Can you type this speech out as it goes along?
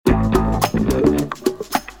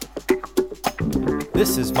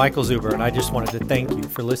This is Michael Zuber, and I just wanted to thank you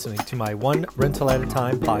for listening to my One Rental at a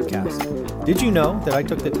Time podcast. Did you know that I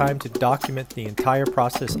took the time to document the entire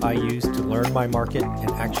process I used to learn my market and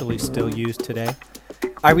actually still use today?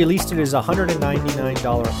 I released it as a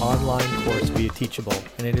 $199 online course via Teachable,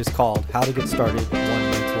 and it is called How to Get Started One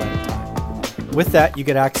Rental at a Time. With that, you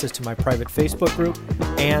get access to my private Facebook group,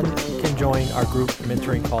 and you can join our group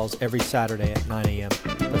mentoring calls every Saturday at 9 a.m.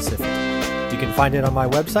 Pacific. You can find it on my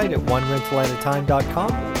website at onerentalatatime.com.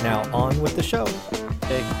 Now on with the show.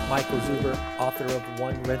 Hey, Michael Zuber, author of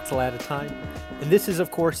One Rental at a Time. And this is,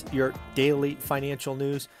 of course, your daily financial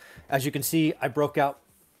news. As you can see, I broke out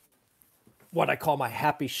what I call my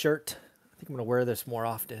happy shirt. I think I'm going to wear this more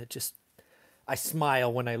often. I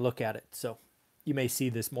smile when I look at it. So you may see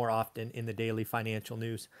this more often in the daily financial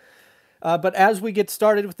news. But as we get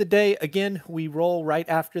started with the day, again, we roll right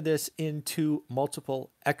after this into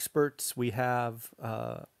multiple experts. We have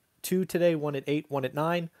two today, one at 8, one at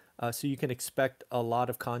 9. So you can expect a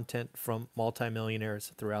lot of content from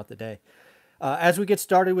multimillionaires throughout the day. As we get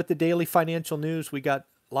started with the daily financial news, we got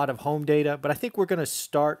a lot of home data, but I think we're going to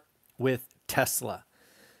start with Tesla.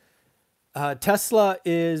 Tesla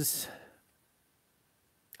is,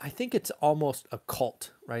 I think it's almost a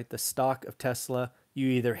cult, right? The stock of Tesla. You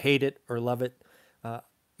either hate it or love it.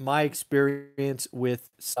 My experience with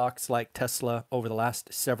stocks like Tesla over the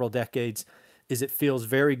last several decades is it feels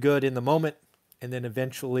very good in the moment, and then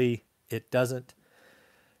eventually it doesn't.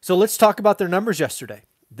 So let's talk about their numbers yesterday.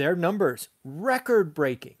 Their numbers,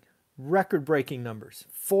 record-breaking numbers.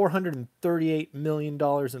 $438 million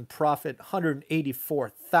in profit,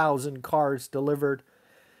 184,000 cars delivered.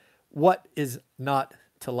 What is not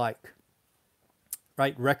to like?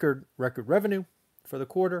 Right? Record revenue for the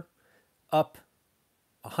quarter, up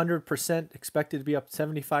 100%, expected to be up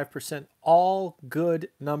 75%. All good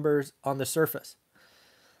numbers on the surface.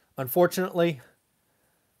 Unfortunately,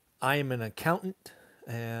 I am an accountant,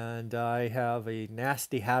 and I have a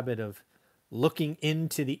nasty habit of looking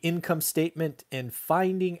into the income statement and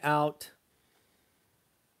finding out,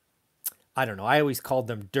 I don't know, I always called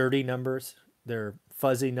them dirty numbers. They're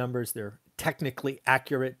fuzzy numbers. They're technically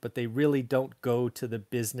accurate, but they really don't go to the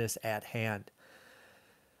business at hand.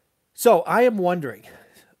 So I am wondering,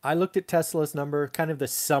 I looked at Tesla's number, kind of the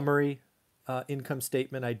summary income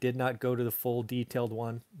statement. I did not go to the full detailed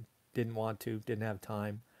one. Didn't want to, didn't have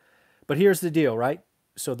time. But here's the deal, right?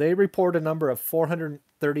 So they report a number of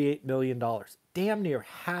 $438 million, damn near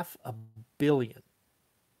 $500 million.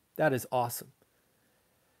 That is awesome.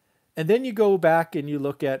 And then you go back and you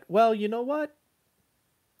look at, well, you know what?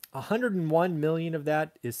 101 million of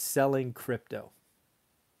that is selling crypto.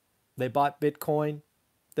 They bought Bitcoin.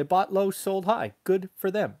 They bought low, sold high. Good for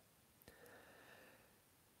them.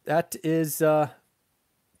 That is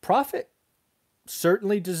profit.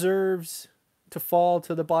 Certainly deserves to fall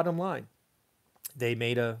to the bottom line. They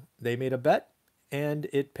made a bet, and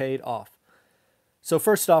it paid off. So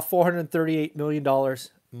first off, $438 million.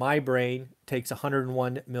 My brain takes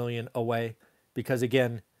 $101 million away because,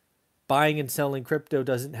 again, buying and selling crypto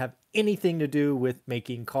doesn't have anything to do with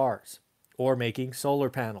making cars or making solar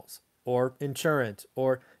panels or insurance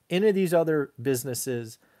or any of these other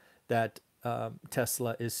businesses that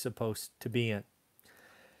Tesla is supposed to be in.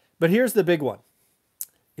 But here's the big one.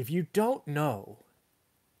 If you don't know,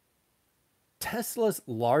 Tesla's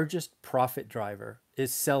largest profit driver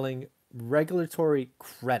is selling regulatory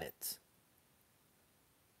credits.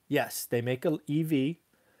 Yes, they make an EV,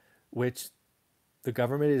 which the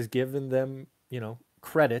government is giving them,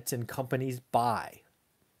 credits, and companies buy.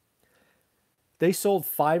 They sold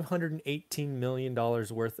 $518 million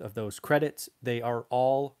worth of those credits. They are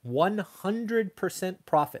all 100%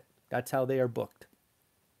 profit. That's how they are booked.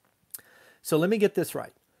 So let me get this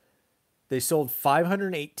right. They sold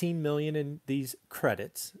 $518 million in these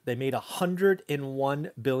credits. They made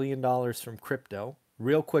 $101 billion from crypto.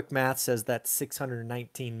 Real quick math says that's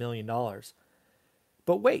 $619 million.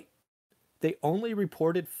 But wait, they only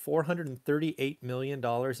reported $438 million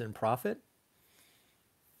in profit?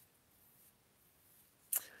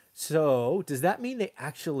 So does that mean they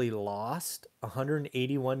actually lost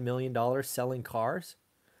 $181 million selling cars?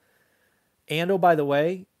 And oh, by the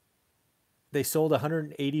way, they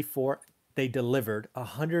delivered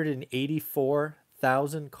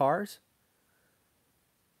 184,000 cars.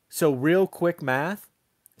 So real quick math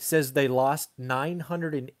says they lost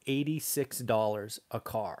 $986 a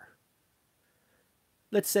car.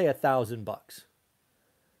 Let's say $1,000.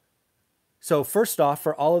 So first off,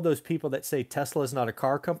 for all of those people that say Tesla is not a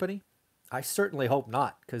car company, I certainly hope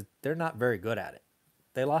not, because they're not very good at it.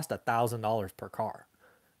 They lost $1,000 per car.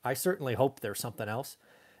 I certainly hope there's something else.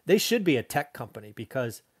 They should be a tech company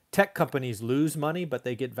because Tech companies lose money, but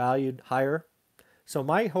they get valued higher. So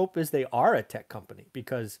my hope is they are a tech company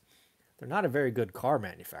because they're not a very good car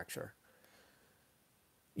manufacturer.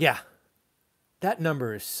 Yeah, that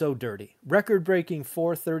number is so dirty. Record-breaking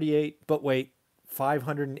 438, but wait,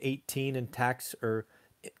 518 in tax or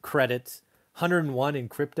credits, 101 in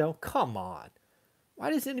crypto. Come on. Why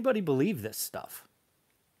does anybody believe this stuff?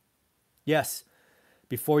 Yes,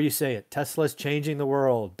 before you say it, Tesla's changing the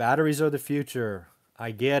world. Batteries are the future.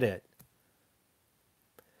 I get it.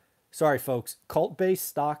 Sorry, folks. Cult-based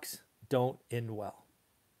stocks don't end well.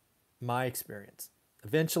 My experience.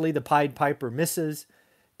 Eventually, the Pied Piper misses,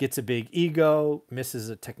 gets a big ego, misses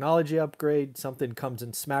a technology upgrade. Something comes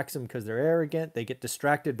and smacks them because they're arrogant. They get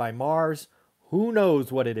distracted by Mars. Who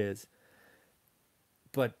knows what it is?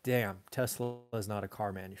 But damn, Tesla is not a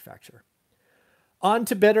car manufacturer. On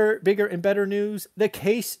to bigger and better news. The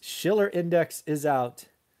Case-Shiller Index is out.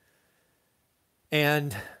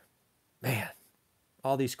 And man,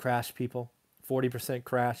 all these crash people, 40%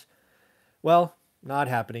 crash. Well, not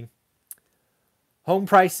happening. Home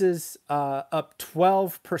prices up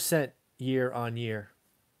 12% year on year.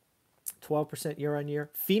 12% year on year.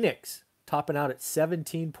 Phoenix topping out at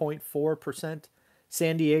 17.4%.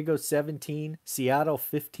 San Diego 17, Seattle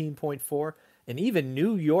 15.4, and even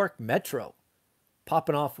New York Metro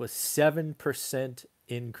popping off with 7%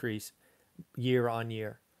 increase year on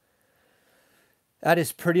year. That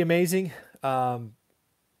is pretty amazing. I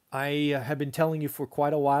have been telling you for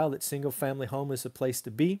quite a while that single family home is the place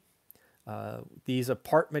to be. These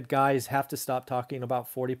apartment guys have to stop talking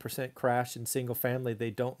about 40% crash in single family.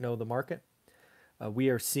 They don't know the market. We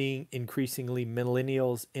are seeing increasingly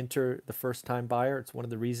millennials enter the first-time buyer. It's one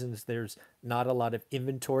of the reasons there's not a lot of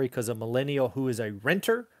inventory, because a millennial who is a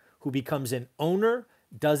renter, who becomes an owner,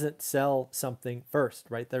 doesn't sell something first,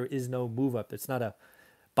 right? There is no move up. It's not a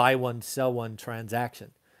buy one, sell one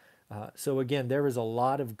transaction. So again, there is a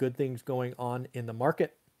lot of good things going on in the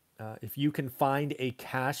market. If you can find a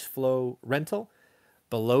cash flow rental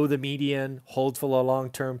below the median, hold for a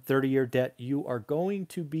long-term 30-year debt, you are going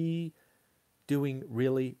to be doing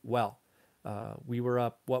really well. We were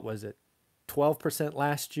up, what was it, 12%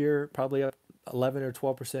 last year, probably up 11 or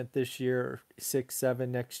 12% this year, 6,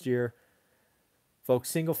 7 next year. Folks,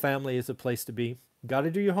 single family is a place to be. Got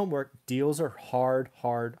to do your homework. Deals are hard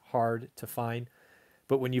to find.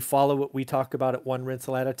 But when you follow what we talk about at One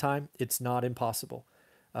Rental at a Time, it's not impossible.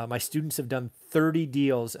 My students have done 30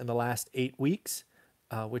 deals in the last 8 weeks,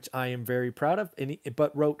 which I am very proud of,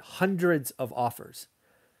 but wrote hundreds of offers.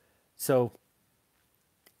 So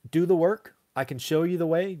do the work. I can show you the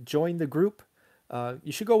way. Join the group.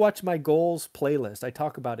 You should go watch my goals playlist. I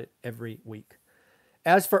talk about it every week.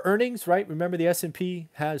 As for earnings, right? Remember the S&P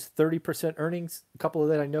has 30% earnings. A couple of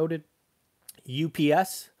that I noted.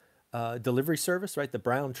 UPS, delivery service, right? The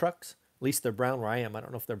brown trucks. At least they're brown where I am. I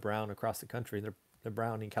don't know if they're brown across the country. They're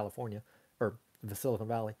brown in California or the Silicon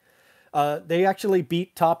Valley. They actually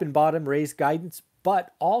beat top and bottom, raised guidance,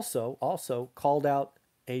 but also called out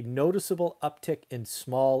a noticeable uptick in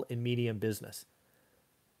small and medium business.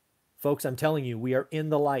 Folks, I'm telling you, we are in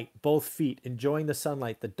the light, both feet, enjoying the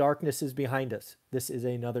sunlight. The darkness is behind us. This is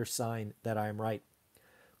another sign that I am right.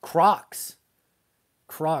 Crocs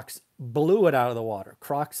blew it out of the water.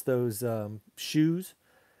 Crocs, those shoes,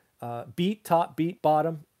 beat top, beat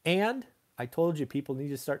bottom. And I told you, people need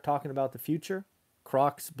to start talking about the future.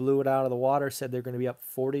 Crocs blew it out of the water, said they're going to be up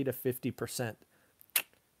 40 to 50%.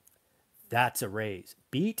 That's a raise.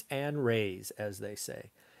 Beat and raise, as they say.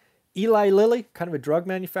 Eli Lilly, kind of a drug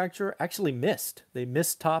manufacturer, actually missed. They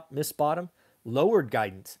missed top, missed bottom, lowered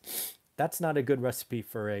guidance. That's not a good recipe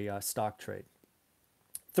for a stock trade.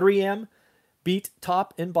 3M beat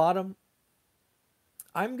top and bottom.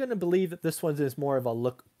 I'm going to believe that this one is more of a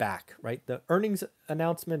look back, right? The earnings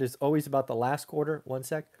announcement is always about the last quarter. One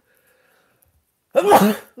sec.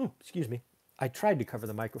 Ooh, excuse me. I tried to cover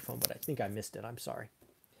the microphone, but I think I missed it. I'm sorry.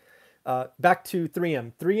 Back to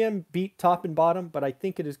 3M. 3M beat top and bottom, but I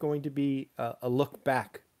think it is going to be a look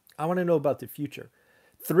back. I want to know about the future.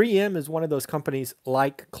 3M is one of those companies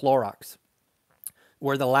like Clorox,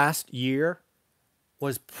 where the last year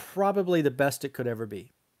was probably the best it could ever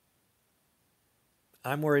be.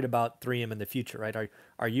 I'm worried about 3M in the future, right?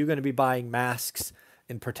 Are you going to be buying masks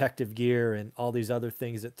and protective gear and all these other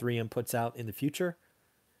things that 3M puts out in the future?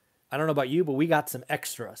 I don't know about you, but we got some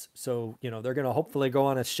extras. So, they're going to hopefully go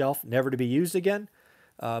on a shelf, never to be used again.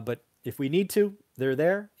 But if we need to, they're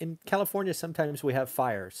there. In California, sometimes we have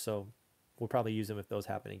fires, so we'll probably use them if those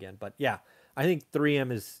happen again. But yeah, I think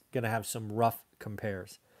 3M is going to have some rough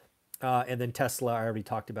compares. And then Tesla, I already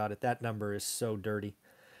talked about it. That number is so dirty.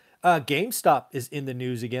 GameStop is in the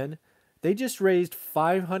news again. They just raised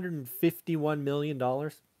 $551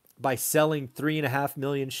 million by selling 3.5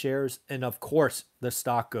 million shares, and of course, the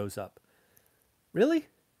stock goes up. Really?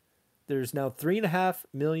 There's now 3.5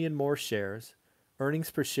 million more shares.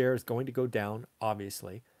 Earnings per share is going to go down,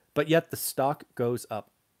 obviously, but yet the stock goes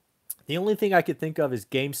up. The only thing I could think of is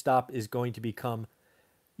GameStop is going to become,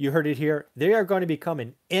 you heard it here, they are going to become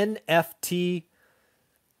an NFT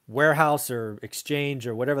warehouse or exchange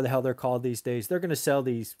or whatever the hell they're called these days. They're going to sell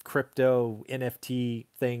these crypto NFT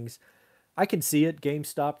things. I can see it,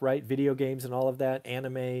 GameStop, right? Video games and all of that,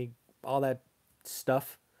 anime, all that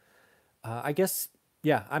stuff. I guess,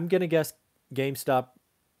 yeah, I'm going to guess GameStop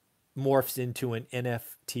morphs into an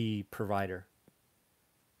NFT provider.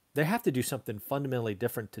 They have to do something fundamentally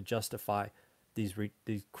different to justify these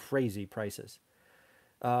crazy prices.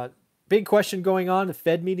 Big question going on. The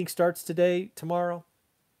Fed meeting starts tomorrow.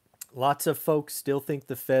 Lots of folks still think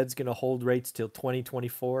the Fed's going to hold rates till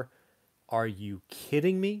 2024. Are you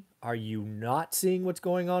kidding me? Are you not seeing what's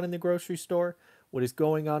going on in the grocery store? What is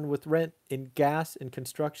going on with rent and gas and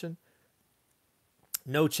construction?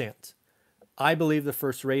 No chance. I believe the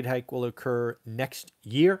first rate hike will occur next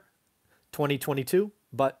year, 2022,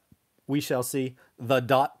 but we shall see. The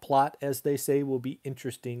dot plot, as they say, will be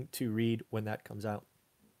interesting to read when that comes out.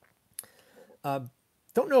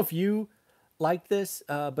 Don't know if you like this,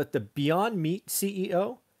 but the Beyond Meat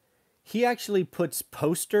CEO, he actually puts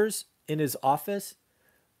posters in his office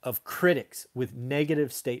of critics with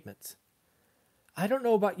negative statements. I don't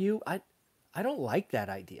know about you. I don't like that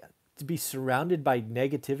idea. To be surrounded by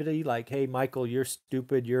negativity, like, hey, Michael, you're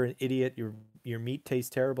stupid, you're an idiot, your meat tastes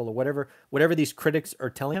terrible, or whatever these critics are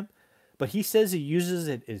telling him. But he says he uses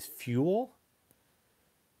it as fuel.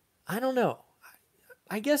 I don't know.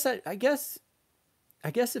 I guess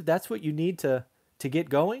if that's what you need to get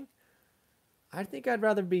going, I think I'd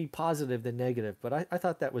rather be positive than negative. But I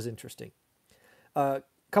thought that was interesting.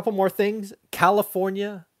 Couple more things.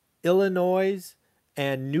 California, Illinois,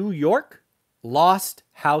 and New York lost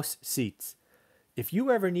House seats. If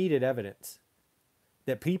you ever needed evidence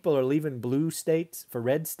that people are leaving blue states for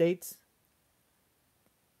red states,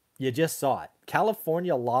 you just saw it.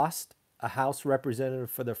 California lost a House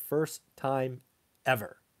representative for the first time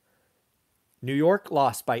ever. New York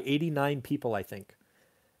lost by 89 people, I think.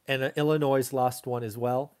 And Illinois lost one as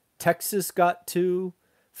well. Texas got 2.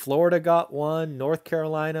 Florida got 1. North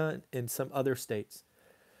Carolina and some other states.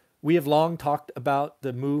 We have long talked about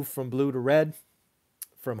the move from blue to red,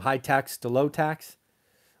 from high tax to low tax.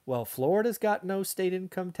 Well, Florida's got no state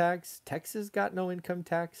income tax. Texas got no income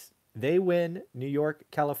tax. They win. New York,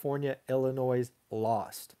 California, Illinois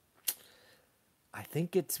lost. I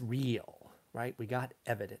think it's real, right? We got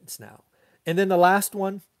evidence now. And then the last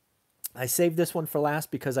one, I saved this one for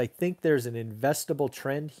last because I think there's an investable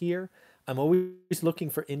trend here. I'm always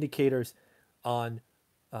looking for indicators on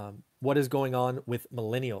what is going on with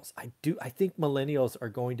millennials. I think millennials are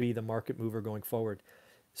going to be the market mover going forward.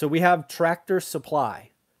 So we have Tractor Supply,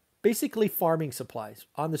 basically farming supplies.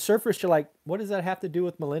 On the surface, you're like, what does that have to do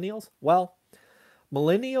with millennials? Well,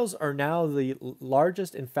 millennials are now the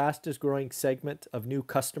largest and fastest growing segment of new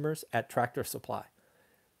customers at Tractor Supply.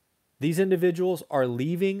 These individuals are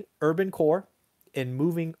leaving urban core and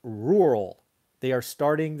moving rural. They are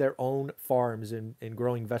starting their own farms and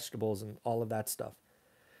growing vegetables and all of that stuff.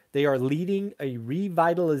 They are leading a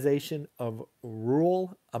revitalization of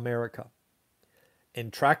rural America.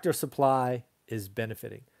 And Tractor Supply is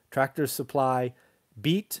benefiting. Tractor Supply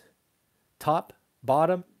beat top,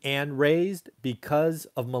 bottom, and raised because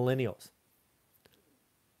of millennials.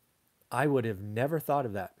 I would have never thought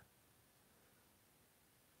of that.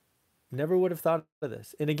 Never would have thought of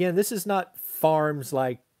this. And again, this is not farms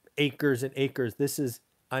like acres and acres. This is,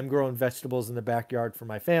 I'm growing vegetables in the backyard for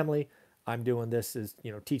my family. I'm doing this as,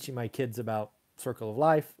 teaching my kids about circle of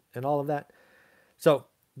life and all of that. So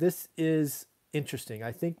this is interesting.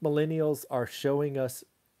 I think millennials are showing us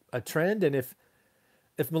a trend. And if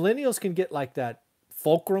millennials can get like that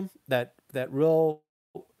fulcrum, that real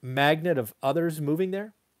magnet of others moving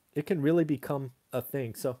there, it can really become a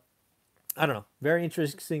thing. So I don't know. Very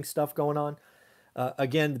interesting stuff going on.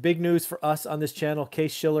 Again, the big news for us on this channel,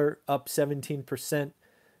 Case-Shiller up 17%,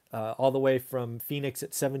 all the way from Phoenix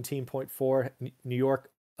at 17.4, New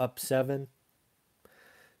York up 7.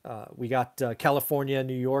 We got California,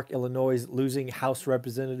 New York, Illinois losing House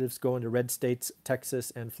representatives, going to red states,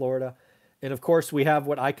 Texas and Florida. And of course, we have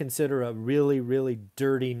what I consider a really, really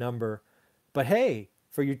dirty number. But hey,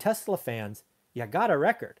 for you Tesla fans, you got a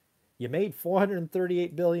record. You made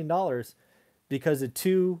 $438 billion because of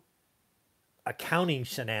 2 accounting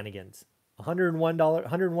shenanigans.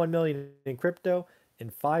 $101 million in crypto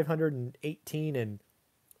and $518 in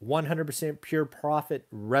 100% pure profit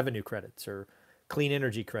revenue credits or clean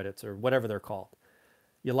energy credits or whatever they're called.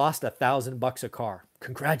 You lost $1,000 a car.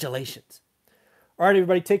 Congratulations. All right,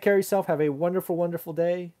 everybody, take care of yourself. Have a wonderful, wonderful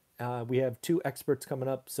day. We have 2 experts coming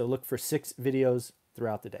up, so look for 6 videos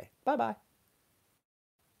throughout the day. Bye-bye.